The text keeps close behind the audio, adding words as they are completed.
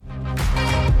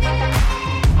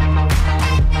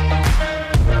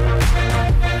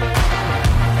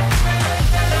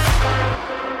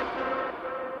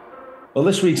Well,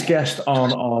 this week's guest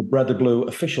on our Bred the Blue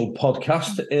official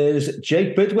podcast is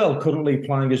Jake Bidwell, currently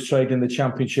plying his trade in the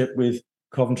Championship with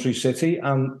Coventry City.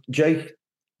 And Jake,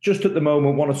 just at the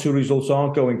moment, one or two results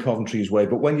aren't going Coventry's way.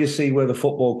 But when you see where the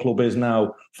football club is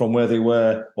now from where they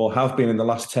were or have been in the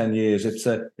last 10 years, it's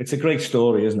a great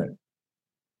story, isn't it?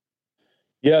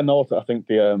 Yeah, no, I think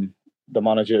the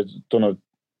manager's done an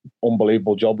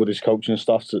unbelievable job with his coaching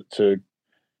staff to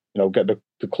get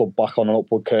the club back on an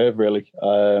upward curve, really.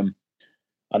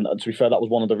 And to be fair, that was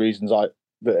one of the reasons that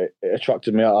it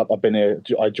attracted me. I've been here.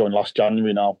 I joined last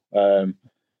January now, and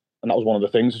that was one of the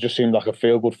things. It just seemed like a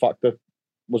feel-good factor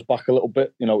was back a little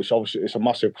bit. It's a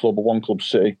massive club, a one-club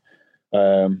city,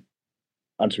 and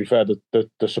to be fair,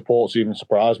 the support's even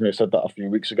surprised me. I said that a few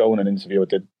weeks ago in an interview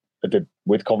I did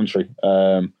with Coventry,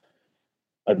 and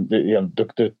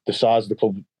the size of the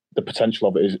club, the potential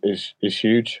of it is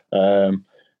huge, and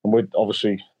with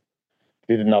obviously.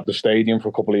 They didn't have the stadium for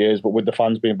a couple of years, but with the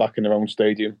fans being back in their own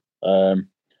stadium,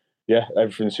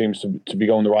 everything seems to be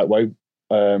going the right way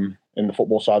in the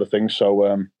football side of things. So,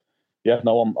 I'm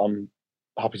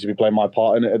happy to be playing my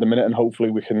part in it at the minute, and hopefully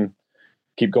we can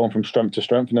keep going from strength to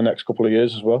strength in the next couple of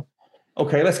years as well.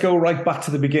 Okay, let's go right back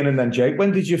to the beginning then, Jake.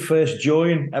 When did you first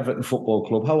join Everton Football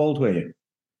Club? How old were you?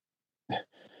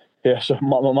 Yeah, so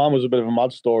my mum was a bit of a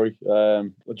mad story. I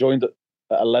joined at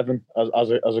 11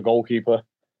 as a goalkeeper.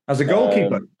 As a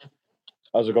goalkeeper?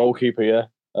 As a goalkeeper, yeah.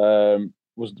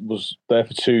 Was there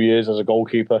for 2 years as a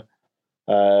goalkeeper.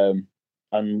 And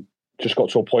just got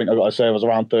to a point, I was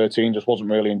around 13, just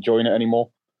wasn't really enjoying it anymore.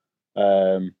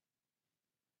 And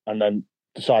then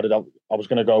decided I was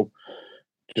going to go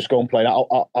and play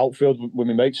outfield with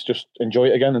my mates, just enjoy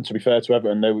it again. And to be fair to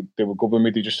Everton, they were good with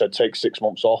me. They just said, take 6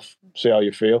 months off, see how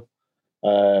you feel.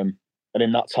 And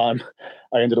in that time,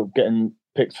 I ended up getting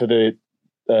picked for the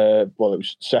it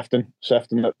was Sefton.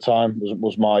 Sefton at the time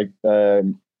was my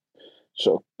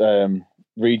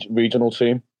regional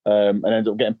team, and ended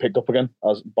up getting picked up again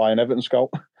by an Everton scout.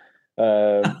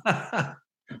 I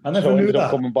never knew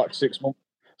that. Coming back 6 months.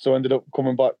 So I ended up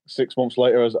coming back 6 months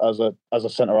later as a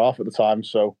centre half at the time.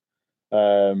 So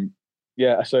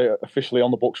I say officially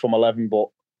on the books from 11, but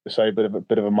I say a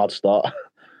bit of a mad start.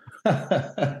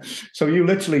 So you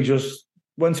literally just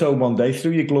went home one day, threw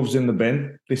your gloves in the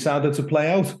bin, decided to play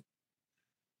out?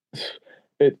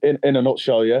 In a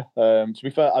nutshell, yeah. To be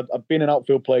fair, I've been an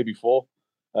outfield player before,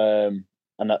 and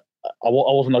I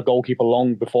wasn't a goalkeeper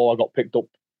long before I got picked up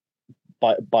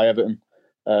by Everton.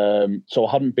 So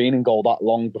I hadn't been in goal that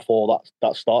long before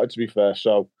that started, to be fair.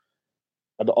 So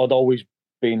I'd always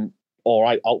been all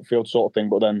right outfield sort of thing,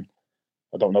 but then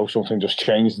I don't know, something just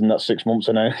changed in that 6 months,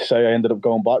 and I ended up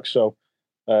going back. So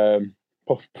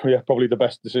probably the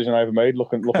best decision I ever made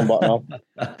looking back now.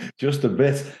 Just a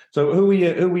bit. So who were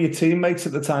your teammates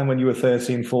at the time when you were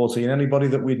 13, 14? Anybody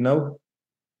that we'd know?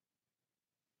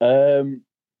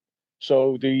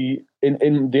 So in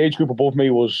the age group above me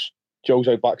was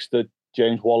Jose Baxter,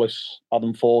 James Wallace,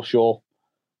 Adam Forshaw,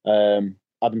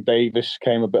 Adam Davis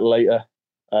came a bit later,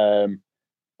 and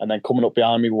then coming up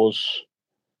behind me was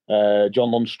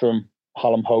John Lundstrom,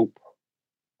 Hallam Hope,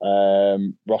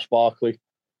 Ross Barkley,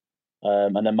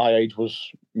 and then my age was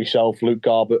myself, Luke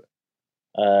Garbett,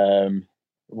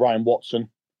 Ryan Watson,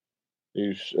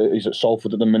 he's at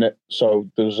Salford at the minute. So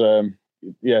there's a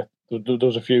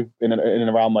few in and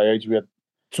around my age. We had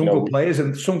some good players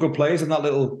in that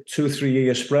little 2-3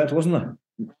 year spread, wasn't there?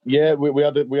 Yeah, we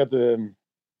had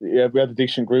a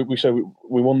decent group.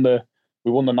 We won the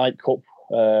Night Cup,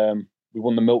 we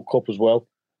won the Milk Cup as well,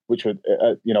 which were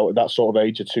at that sort of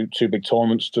age are two big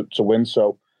tournaments to win.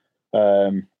 So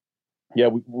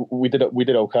we did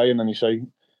okay. And then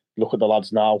look at the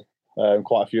lads now.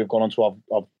 Quite a few have gone on to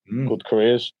have good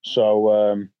careers.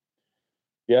 So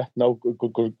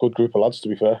good group of lads, to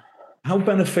be fair. How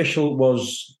beneficial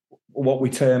was what we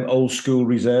term old school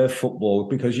reserve football?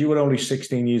 Because you were only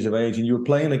 16 years of age and you were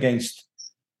playing against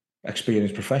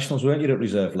experienced professionals, weren't you, at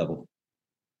reserve level?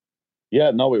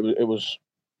 Yeah, no, it was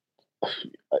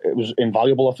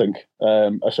invaluable, I think.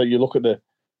 You look at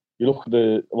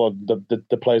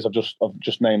the players I've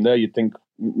just named there, you'd think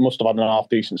must have had an half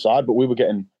decent side, but we were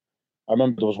getting. I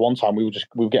remember there was one time we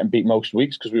were getting beat most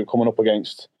weeks because we were coming up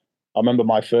against. I remember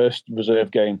my first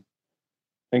reserve game.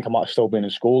 I think I might have still been in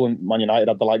school, and Man United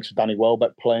had the likes of Danny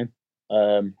Welbeck playing.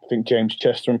 I think James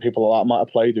Chester and people like that might have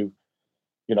played.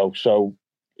 So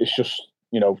it's just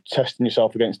testing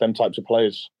yourself against them types of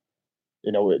players.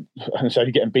 And so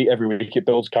you're getting beat every week. It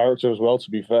builds character as well,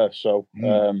 to be fair. So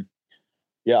I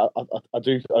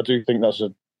do think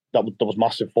that was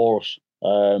massive for us.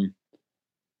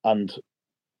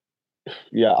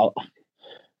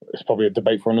 it's probably a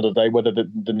debate for another day whether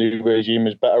the new regime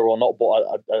is better or not.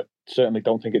 But I certainly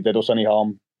don't think it did us any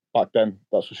harm back then.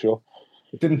 That's for sure.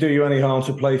 It didn't do you any harm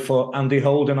to play for Andy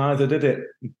Holden either, did it?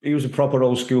 He was a proper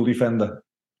old school defender.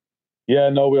 Yeah,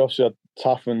 no, we obviously had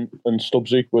Taff and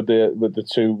Stubbsy with the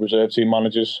two reserve team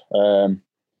managers when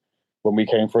we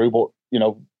came through. But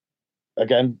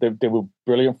again, they were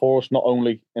brilliant for us, not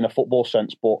only in a football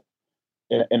sense, but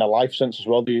in a life sense as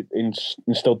well. They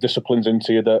instilled disciplines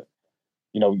into you that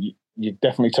you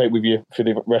definitely take with you for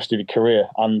the rest of your career,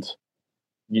 and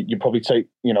you probably take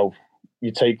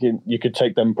you could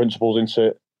take them principles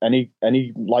into any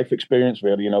life experience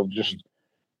really. Just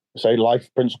say life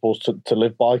principles to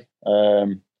live by,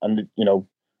 and it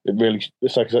really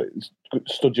it's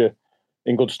stood you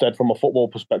in good stead from a football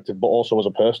perspective, but also as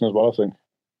a person as well, I think.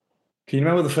 Can you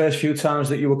remember the first few times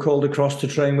that you were called across to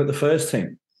train with the first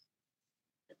team?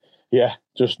 Yeah,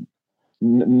 just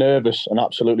nervous and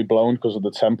absolutely blown because of the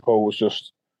tempo was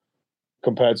just,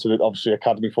 compared to obviously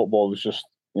academy football, was just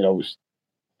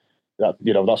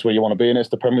that's where you want to be, and it's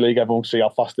the Premier League. Everyone can see how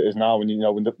fast it is now, and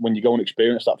when you go and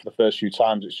experience that for the first few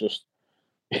times, it's just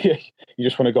you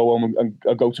just want to go home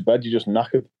and go to bed. You're just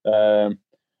knackered. I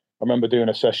remember doing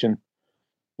a session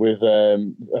with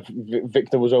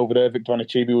Victor was over there. Victor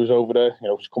Anichibi was over there.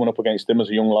 Was coming up against him as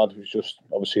a young lad who's just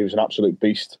obviously he was an absolute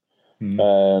beast.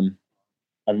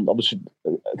 And obviously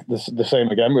the same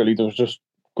again. Really, there was just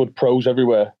good pros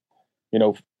everywhere.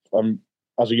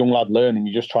 As a young lad learning,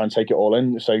 you just try and take it all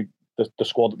in. Say the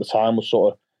squad at the time was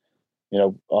sort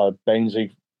of,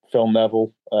 Bainesy, Phil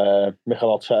Neville,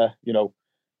 Mikel Arteta,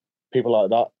 people like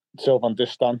that, Sylvain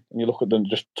Distin, and you look at them,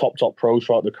 just top pros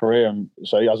throughout their career, and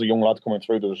say as a young lad coming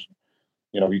through, there's,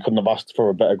 you couldn't have asked for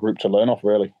a better group to learn off,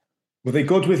 really. Were they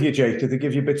good with you, Jake? Did they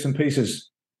give you bits and pieces?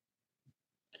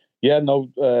 Yeah, no,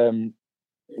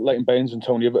 Leighton Baines and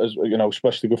Tony Hibbert,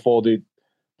 especially before the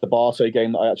BATE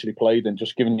game that I actually played in,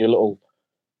 just giving you little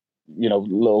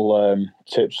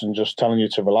tips and just telling you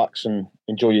to relax and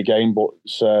enjoy your game. But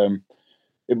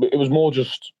it was more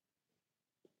just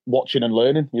watching and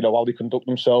learning, how they conduct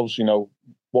themselves,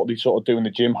 what they sort of do in the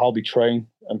gym, how they train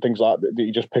and things like that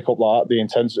you just pick up like that, the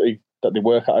intensity that they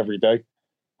work at every day.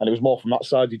 And it was more from that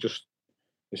side.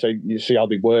 You see how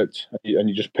they worked, and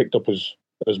you just picked up as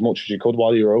much as you could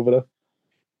while you were over there.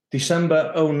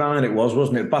 December 2009 it was,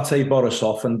 wasn't it? BATE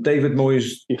Borisov, and David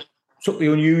Moyes took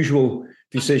the unusual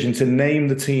decision to name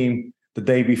the team the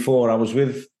day before. I was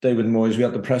with David Moyes. We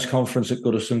had the press conference at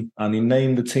Goodison, and he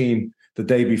named the team the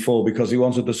day before because he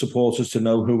wanted the supporters to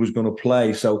know who was going to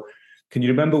play. So can you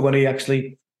remember when he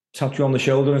actually tapped you on the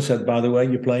shoulder and said, by the way,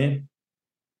 you're playing?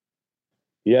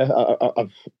 Yeah, I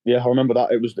remember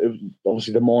that. It was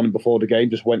obviously the morning before the game,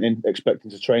 just went in expecting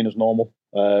to train as normal.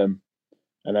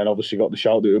 And then obviously got the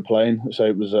shout that we were playing. So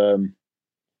it was,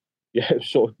 it was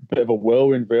sort of a bit of a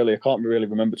whirlwind, really. I can't really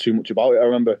remember too much about it. I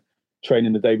remember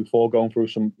training the day before, going through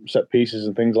some set pieces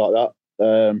and things like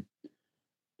that.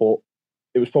 But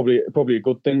it was probably a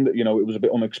good thing that, it was a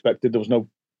bit unexpected. There was no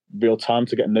real time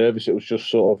to get nervous. It was just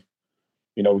sort of,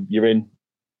 you're in,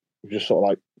 just sort of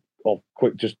like, oh,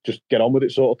 quick, just get on with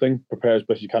it sort of thing. Prepare as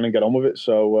best you can and get on with it.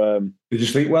 So, did you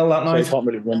sleep well that night? I can't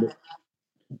really remember.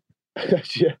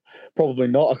 Yeah, probably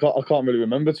not. I can't really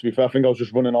remember, to be fair. I think I was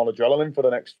just running on adrenaline for the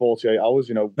next 48 hours,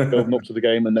 building up to the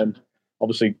game. And then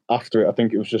obviously after it, I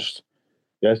think it was just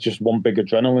one big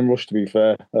adrenaline rush, to be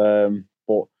fair.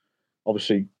 But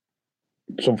obviously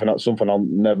something I'll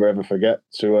never ever forget.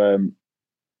 So,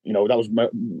 that was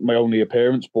my only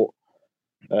appearance, but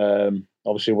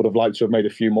obviously would have liked to have made a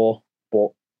few more. But,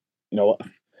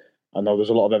 I know there's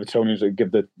a lot of Evertonians that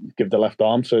give the left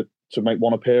arm to make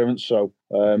one appearance. So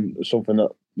something that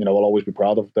I'll always be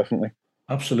proud of, definitely.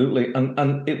 Absolutely,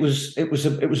 and it was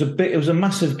a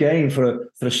massive game for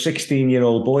a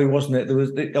 16-year-old boy, wasn't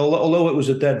it? Although it was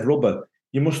a dead rubber,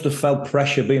 you must have felt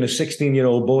pressure being a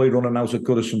 16-year-old boy running out of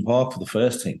Goodison Park for the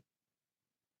first team.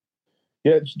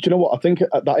 Yeah, do you know what? I think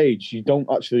at that age you don't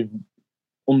actually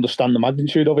understand the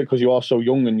magnitude of it because you are so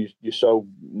young and you're so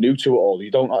new to it all.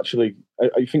 You don't actually.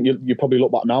 I think you probably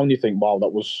look back now and you think, wow, that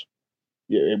was.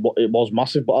 Yeah, it was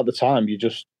massive, but at the time you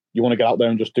want to get out there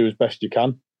and just do as best you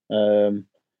can. And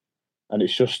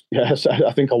it's just,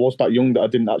 I think I was that young that I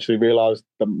didn't actually realise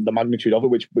the magnitude of it,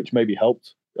 which maybe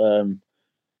helped,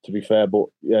 to be fair. But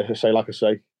yeah, like I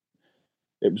say,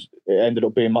 it ended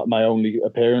up being my only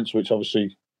appearance, which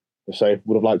obviously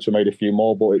would have liked to have made a few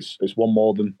more, but it's one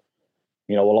more than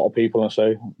a lot of people. I'm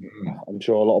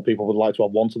sure a lot of people would like to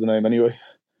have one to the name anyway.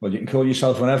 Well, you can call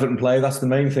yourself an Everton player. That's the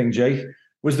main thing, Jake.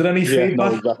 Was there any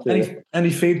feedback? No, exactly,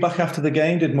 any feedback after the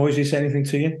game? Did Moyes say anything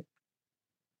to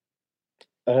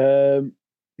you?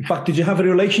 In fact, did you have a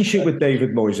relationship with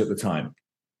David Moyes at the time?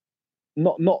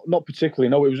 Not particularly.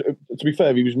 No, it was, to be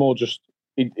fair, he was more just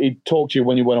he'd talk to you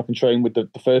when you went up and trained with the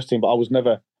first team, but I was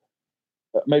never.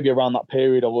 Maybe around that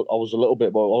period, I was a little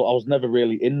bit, but I was never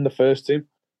really in the first team,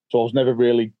 so I was never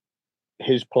really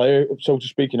his player, so to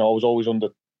speak. I was always under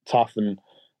Taff and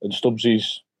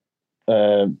Stubbsy's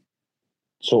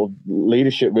sort of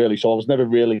leadership, really. So I was never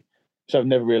really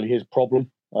his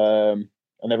problem. I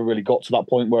never really got to that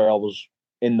point where I was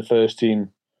in the first team,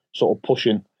 sort of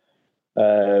pushing,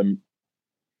 to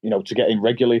get in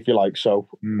regularly, if you like. So,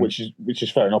 which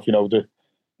is fair enough. The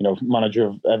manager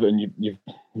of Everton, you've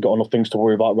got enough things to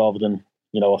worry about rather than,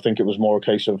 I think it was more a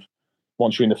case of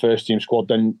once you're in the first team squad,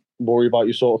 then worry about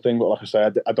your sort of thing. But like I say,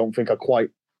 I don't think I quite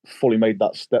fully made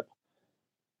that step.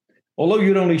 Although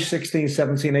you're only 16,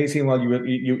 17, 18 while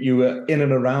you were in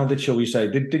and around it, shall we say,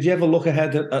 did you ever look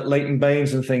ahead at Leighton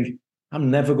Baines and think, I'm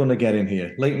never going to get in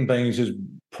here? Leighton Baines is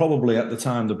probably at the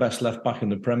time the best left back in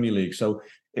the Premier League. So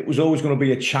it was always going to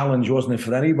be a challenge, wasn't it,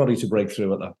 for anybody to break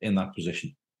through in that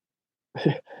position?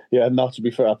 Yeah, now to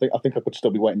be fair, I think I could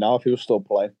still be waiting now if he was still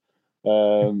playing.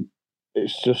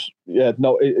 It's just,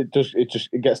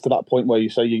 it gets to that point where you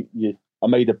say I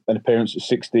made an appearance at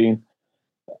 16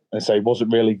 and say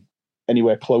wasn't really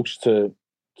anywhere close to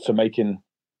making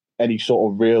any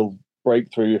sort of real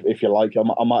breakthrough, if you like.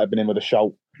 I might have been in with a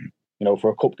shout,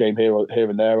 for a cup game here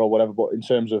and there or whatever. But in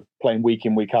terms of playing week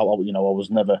in, week out, I was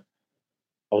never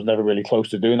really close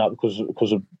to doing that because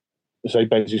of say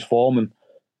Bainesy's form. And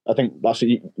I think that's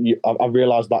it. I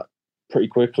realised that pretty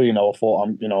quickly. I thought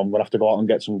I'm going to have to go out and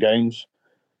get some games.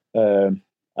 I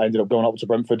ended up going up to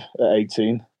Brentford at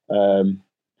 18.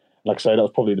 Like I say, that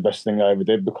was probably the best thing I ever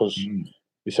did because you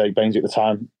say Bainesy at the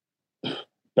time,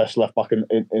 best left back in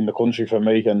the country for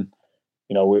me. And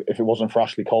if it wasn't for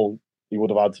Ashley Cole, he would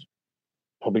have had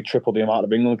probably triple the amount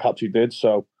of England caps he did.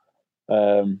 So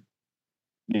that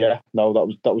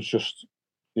was just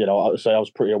I would say I was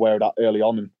pretty aware of that early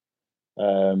on.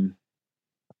 And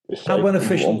how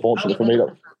beneficial? Unfortunately for me,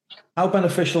 how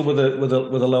beneficial were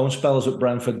the loan spells at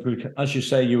Brentford? As you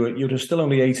say, you're still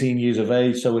only 18 years of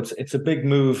age, so it's a big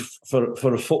move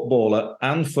for a footballer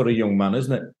and for a young man,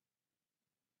 isn't it?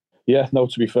 Yeah, no.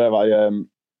 To be fair, I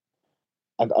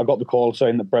got the call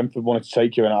saying that Brentford wanted to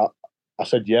take you, and I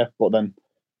said yeah. But then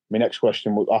my next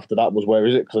question after that was, where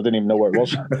is it? Because I didn't even know where it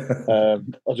was.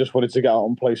 I just wanted to get out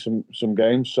and play some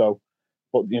games. So,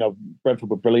 but Brentford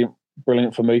were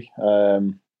brilliant for me.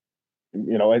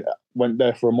 I went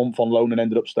there for a month on loan and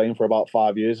ended up staying for about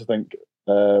 5 years, I think.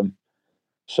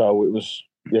 So it was,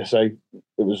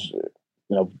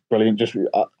 brilliant. Just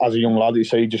as a young lad, you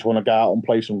say you just want to go out and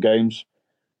play some games,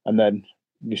 and then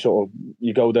you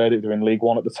go there. They're in League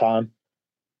One at the time,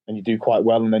 and you do quite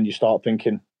well, and then you start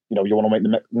thinking, you want to make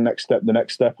the next step, and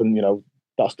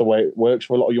that's the way it works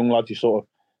for a lot of young lads. You sort of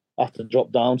have to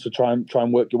drop down to try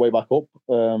and work your way back up,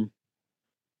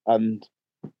 and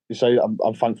you say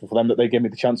I'm thankful for them that they gave me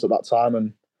the chance at that time,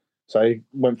 and say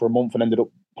went for a month and ended up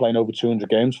playing over 200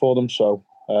 games for them. So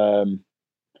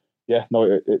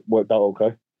it worked out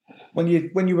okay. When you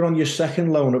were on your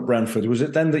second loan at Brentford, was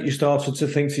it then that you started to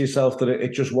think to yourself that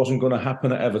it just wasn't going to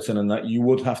happen at Everton and that you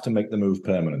would have to make the move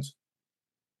permanent?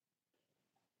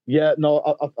 Yeah,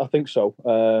 no, I think so.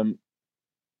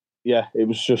 It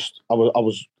was just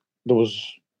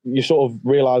you sort of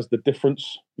realise the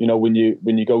difference, when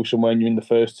you go somewhere and you're in the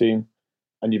first team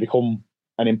and you become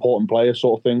an important player,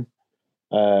 sort of thing.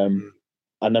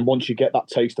 And then once you get that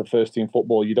taste of first team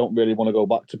football, you don't really want to go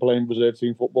back to playing reserve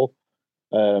team football.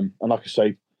 And like I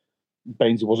say,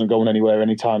 Bainesy wasn't going anywhere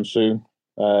anytime soon,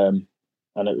 and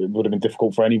it would have been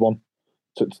difficult for anyone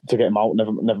to get him out.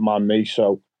 Never mind me.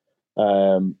 So,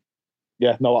 I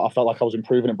felt like I was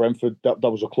improving at Brentford. That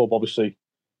was a club, obviously,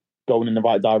 going in the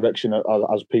right direction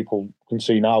as people can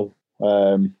see now.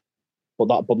 But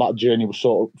that journey was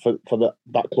sort of for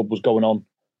that club was going on,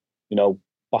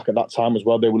 back at that time as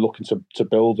well. They were looking to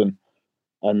build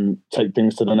and take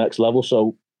things to the next level.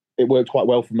 So it worked quite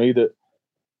well for me that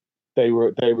they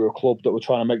were a club that were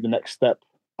trying to make the next step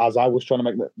as I was trying to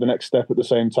make the next step at the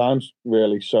same time,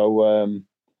 really. So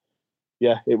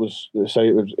it was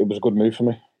a good move for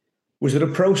me. Was it a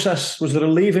process? Was it a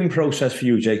leaving process for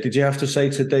you, Jake? Did you have to say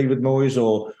to David Moyes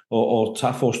or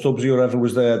Taff or Stubbsy or whoever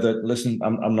was there that, listen,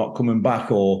 I'm not coming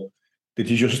back, or did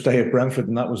you just stay at Brentford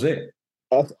and that was it?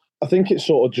 I think it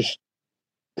sort of just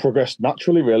progressed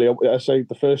naturally, really. I say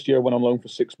the first year I went on loan for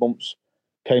 6 months,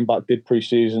 came back, did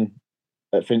pre-season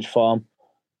at Finch Farm,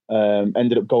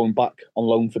 ended up going back on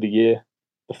loan for the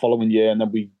following year, and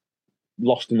then we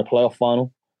lost in the playoff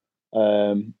final.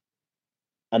 And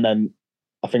then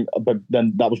but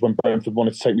then that was when Brentford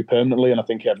wanted to take me permanently, and I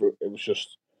think it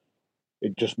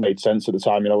just made sense at the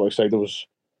time. Like I say, there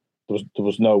wasn't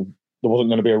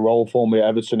going to be a role for me at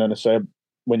Everton, and I say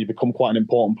when you become quite an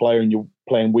important player and you're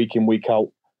playing week in, week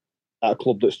out at a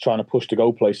club that's trying to push to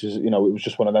go places, it was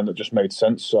just one of them that just made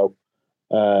sense. So,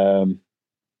 it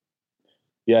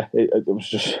was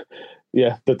just,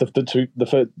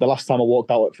 the last time I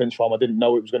walked out at Finch Farm, I didn't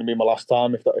know it was going to be my last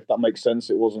time. If that makes sense,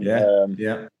 it wasn't.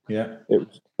 Yeah. It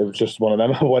was just one of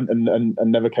them. I went and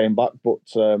never came back. But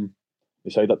you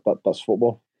say that's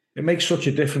football. It makes such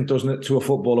a difference, doesn't it, to a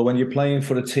footballer when you're playing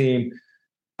for a team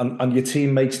and your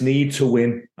teammates need to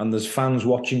win, and there's fans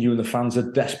watching you, and the fans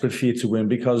are desperate for you to win,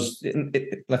 because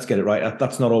let's get it right,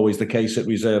 that's not always the case at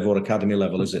reserve or academy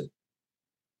level, is it?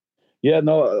 Yeah,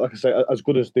 no, like I say, as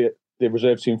good as the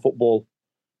reserve team football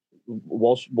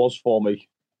was for me,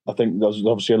 I think there's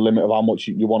obviously a limit of how much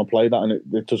you want to play that, and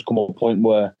it does come a point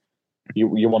where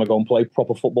you want to go and play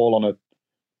proper football on a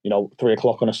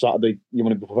 3:00 on a Saturday. You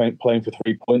want to be playing for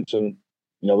 3 points, and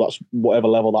that's whatever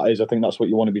level that is. I think that's what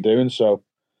you want to be doing. So,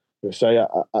 I say I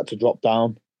had to drop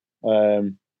down,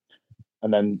 and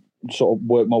then sort of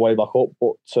work my way back up.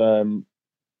 But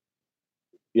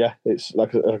it's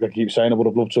like I keep saying, I would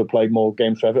have loved to have played more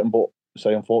games for Everton, but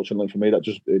say unfortunately for me,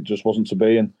 it just wasn't to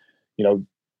be. And you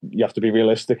have to be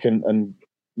realistic and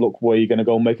look where you're going to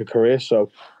go and make a career. So,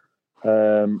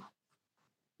 it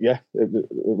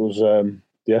was.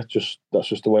 That's just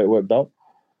the way it worked out.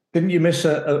 Didn't you miss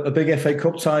a big FA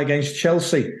Cup tie against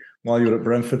Chelsea while you were at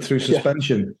Brentford through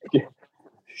suspension? We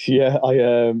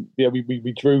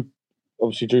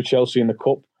drew Chelsea in the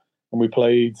cup, and we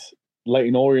played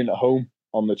Leighton Orient at home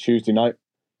on the Tuesday night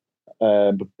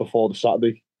before the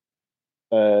Saturday.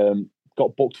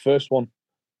 Got booked. First one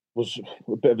was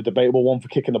a bit of a debatable one for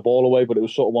kicking the ball away, but it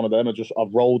was sort of one of them.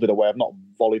 I've rolled it away. I've not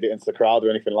volleyed it into the crowd or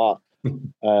anything like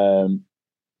that.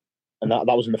 And that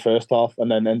was in the first half, and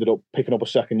then ended up picking up a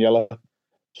second yellow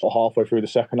sort of halfway through the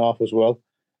second half as well.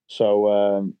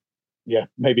 So,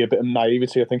 maybe a bit of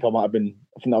naivety. I think that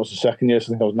was the second year, so I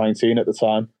think I was 19 at the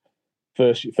time.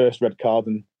 First red card,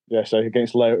 and so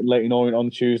against Leighton Orient on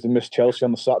Tuesday, missed Chelsea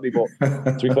on the Saturday. But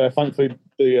to be fair, thankfully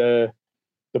the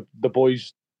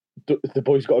boys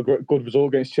got a good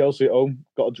result against Chelsea at home,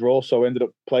 got a draw, so ended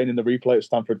up playing in the replay at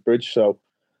Stamford Bridge. So,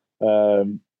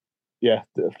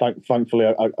 thankfully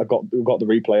I got the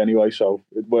replay anyway, so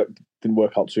didn't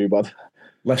work out too bad.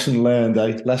 Lesson learned,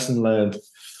 eh? Lesson learned.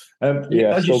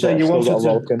 As you say, you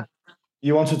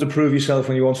wanted to prove yourself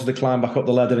and you wanted to climb back up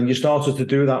the ladder, and you started to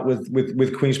do that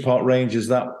with Queen's Park Rangers.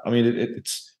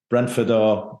 It's Brentford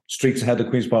are streets ahead of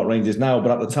Queen's Park Rangers now,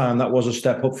 but at the time that was a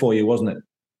step up for you, wasn't it?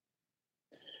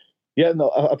 Yeah, no,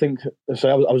 I think I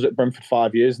was at Brentford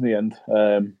 5 years in the end,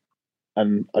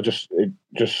 and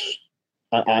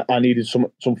I needed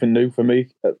something new for me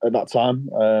at that time.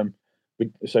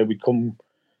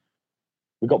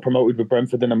 We got promoted with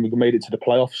Brentford, and then we made it to the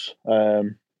playoffs.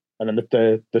 And then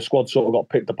the squad sort of got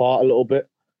picked apart a little bit.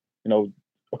 A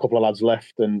couple of lads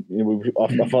left, and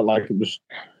I felt like it was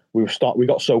we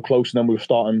got so close, and then we were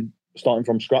starting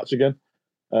from scratch again.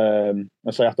 And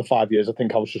say after 5 years, I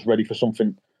think I was just ready for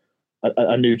something,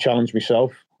 a new challenge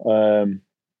myself.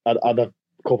 I'd had a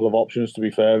couple of options, to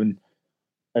be fair, and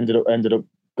ended up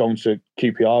going to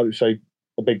QPR, who say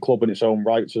a big club in its own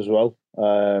rights as well.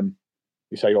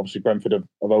 You say obviously Brentford have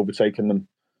overtaken them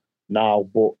now,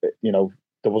 but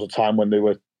there was a time when they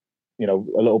were a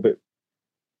little bit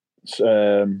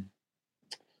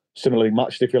similarly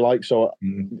matched, if you like. So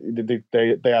they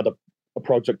had a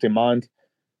project in mind.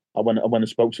 I went and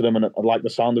spoke to them, and I liked the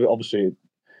sound of it. Obviously,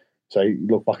 say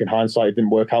look back in hindsight, it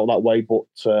didn't work out that way, but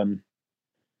you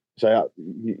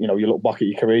look back at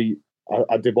your career.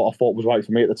 I did what I thought was right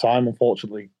for me at the time.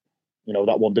 Unfortunately,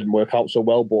 that one didn't work out so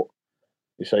well. But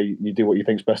you say you do what you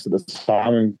think's best at the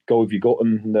time and go with your gut.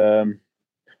 And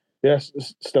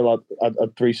still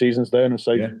had 3 seasons there, and I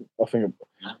think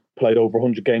I played over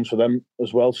 100 games for them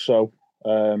as well. So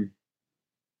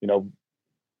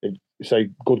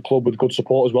good club with good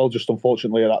support as well. Just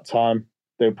unfortunately at that time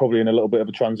they were probably in a little bit of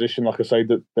a transition. Like I say,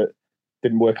 that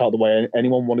didn't work out the way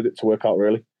anyone wanted it to work out,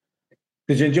 really.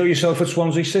 Did you enjoy yourself at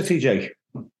Swansea City, Jake?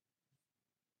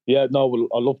 Yeah, no,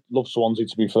 I loved Swansea.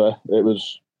 To be fair,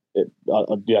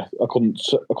 I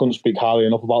couldn't speak highly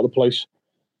enough about the place.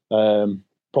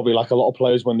 Probably like a lot of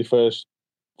players when they first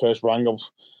rang, I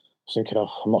was thinking,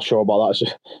 I'm not sure about that.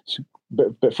 It's a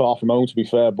bit far from home, to be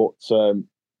fair, but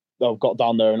I got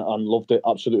down there and loved it.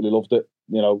 Absolutely loved it.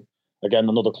 Again,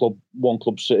 another club, one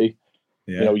club city.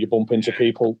 Yeah. You bump into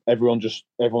people. Everyone just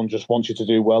wants you to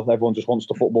do well. Everyone just wants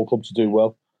the football club to do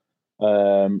well.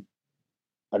 And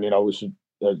it's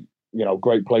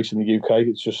great place in the UK.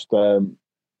 It's just,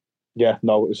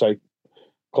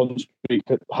 couldn't speak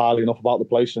highly enough about the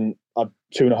place, and had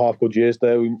 2.5 good years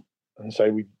there.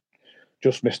 We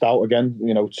just missed out again.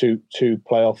 Two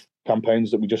playoff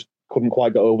campaigns that we just couldn't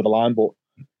quite get over the line. But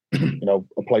a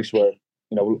place where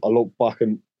I look back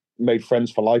and made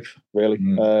friends for life, really.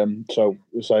 I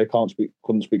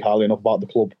couldn't speak highly enough about the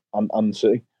club and the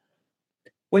city.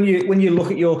 When you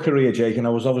look at your career, Jake, and I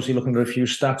was obviously looking at a few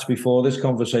stats before this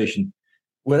conversation,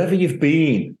 wherever you've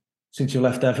been since you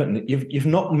left Everton, you've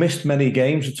not missed many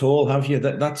games at all, have you?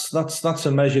 That's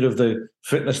a measure of the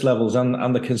fitness levels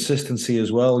and the consistency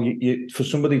as well. For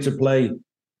somebody to play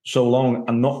so long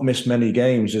and not miss many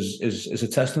games is a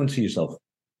testament to yourself.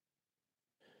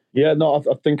 Yeah, no, I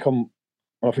think I'm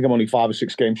only 5 or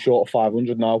 6 games short of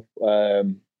 500 now.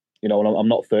 And I'm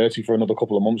not 30 for another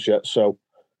couple of months yet. So,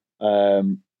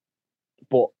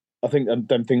 but I think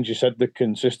them things you said, the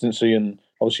consistency, and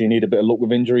obviously you need a bit of luck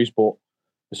with injuries, but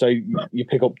say you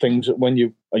pick up things when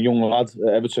you're a young lad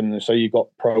at Everton, and say you've got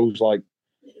pros like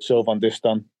Sylvain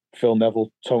Distin, Phil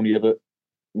Neville, Tony Hibbert,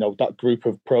 that group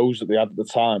of pros that they had at the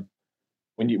time.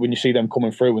 When you see them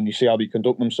coming through and you see how they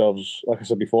conduct themselves, like I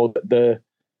said before, you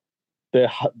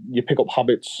pick up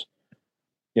habits,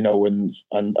 and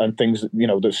things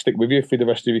that stick with you for the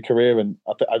rest of your career. And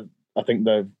I think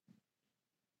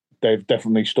they've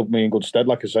definitely stood me in good stead.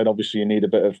 Like I said, obviously you need a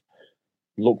bit of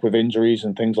luck with injuries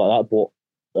and things like that, but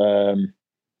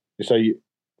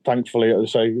thankfully,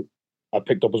 I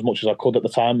picked up as much as I could at the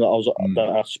time that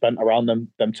I spent around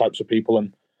them types of people,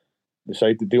 and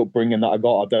the upbringing that I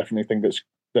got, I definitely think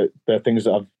that they're things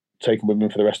that I've taken with me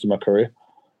for the rest of my career.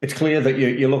 It's clear that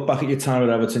you look back at your time at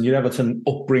Everton, your Everton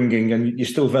upbringing, and you're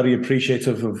still very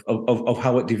appreciative of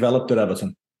how it developed at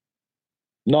Everton.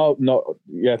 No,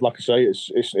 yeah, like I say,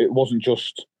 it wasn't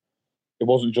just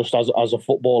as a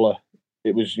footballer.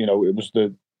 It was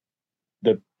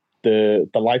the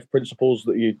life principles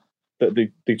that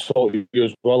they taught you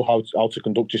as well, how to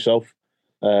conduct yourself.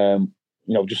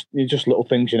 Just little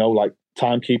things, like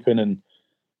timekeeping and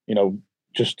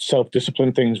just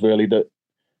self-discipline things, really, that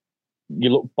you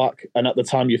look back and at the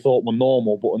time you thought were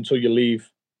normal, but until you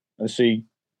leave and see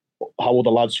how other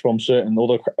lads from certain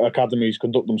other academies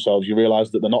conduct themselves, you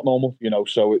realise that they're not normal.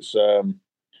 So it's if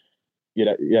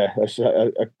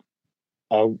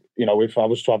I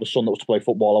was to have a son that was to play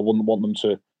football, I wouldn't want them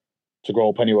to grow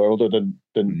up anywhere other than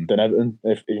Everton,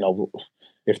 if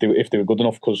they were good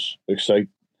enough, because like I say,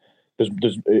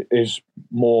 it is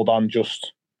more than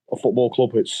just a football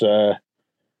club. It's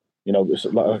it's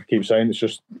like I keep saying, it's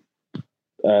just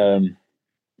they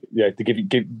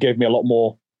gave me a lot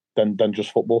more than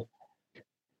just football.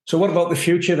 So what about the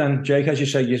future then, Jake? As you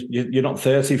say, you're not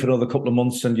 30 for another couple of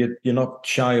months, and you're not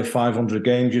shy of 500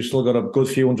 games. You've still got a good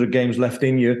few hundred games left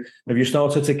in you. Have you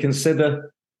started to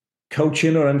consider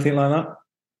coaching or anything like that?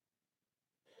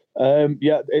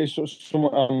 It's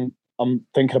something I'm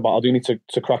thinking about. I do need to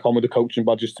crack on with the coaching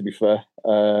badges, to be fair.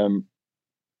 I'm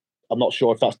not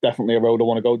sure if that's definitely a road I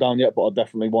want to go down yet, but I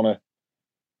definitely want to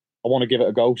give it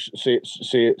a go, see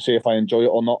if I enjoy it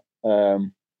or not.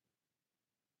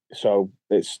 So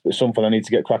it's something I need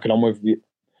to get cracking on with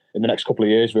in the next couple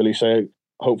of years, really. So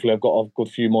hopefully I've got a good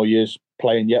few more years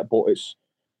playing yet, but it's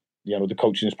the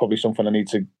coaching is probably something I need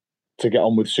to get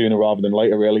on with sooner rather than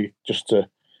later, really, just to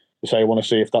say I want to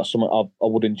see if that's something I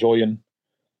would enjoy, and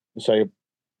say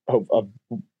I've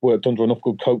worked under enough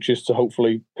good coaches to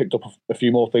hopefully picked up a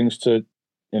few more things to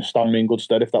stand me in good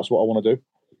stead if that's what I want to do.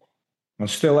 And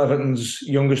still Everton's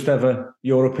youngest ever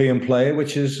European player,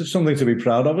 which is something to be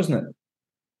proud of, isn't it?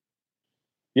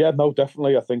 Yeah, no,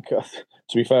 definitely. I think, to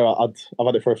be fair, I've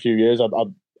had it for a few years.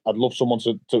 I'd love someone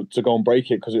to go and break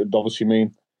it, because it would obviously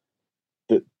mean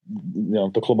that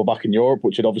the club are back in Europe,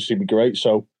 which would obviously be great.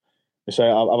 So I say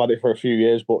I've had it for a few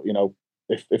years, but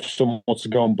if someone wants to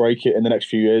go and break it in the next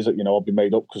few years, I'll be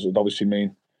made up, because it would obviously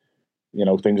mean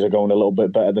things are going a little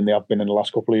bit better than they have been in the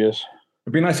last couple of years.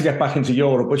 It'd be nice to get back into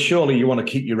Europe, but surely you want to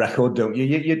keep your record, don't you?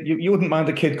 You wouldn't mind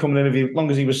a kid coming in as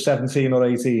long as he was 17 or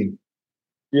 18.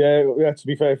 Yeah. To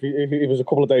be fair, if he was a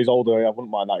couple of days older, I wouldn't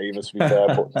mind that either, to be fair.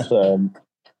 But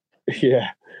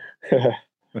yeah.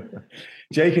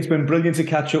 Jake, it's been brilliant to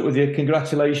catch up with you.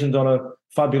 Congratulations on a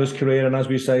fabulous career, and as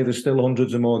we say, there's still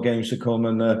hundreds of more games to come,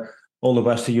 and all the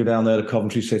best to you down there at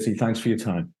Coventry City. Thanks for your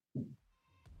time.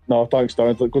 No, thanks,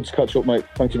 Darren. Good to catch up, mate.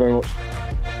 Thank you very much.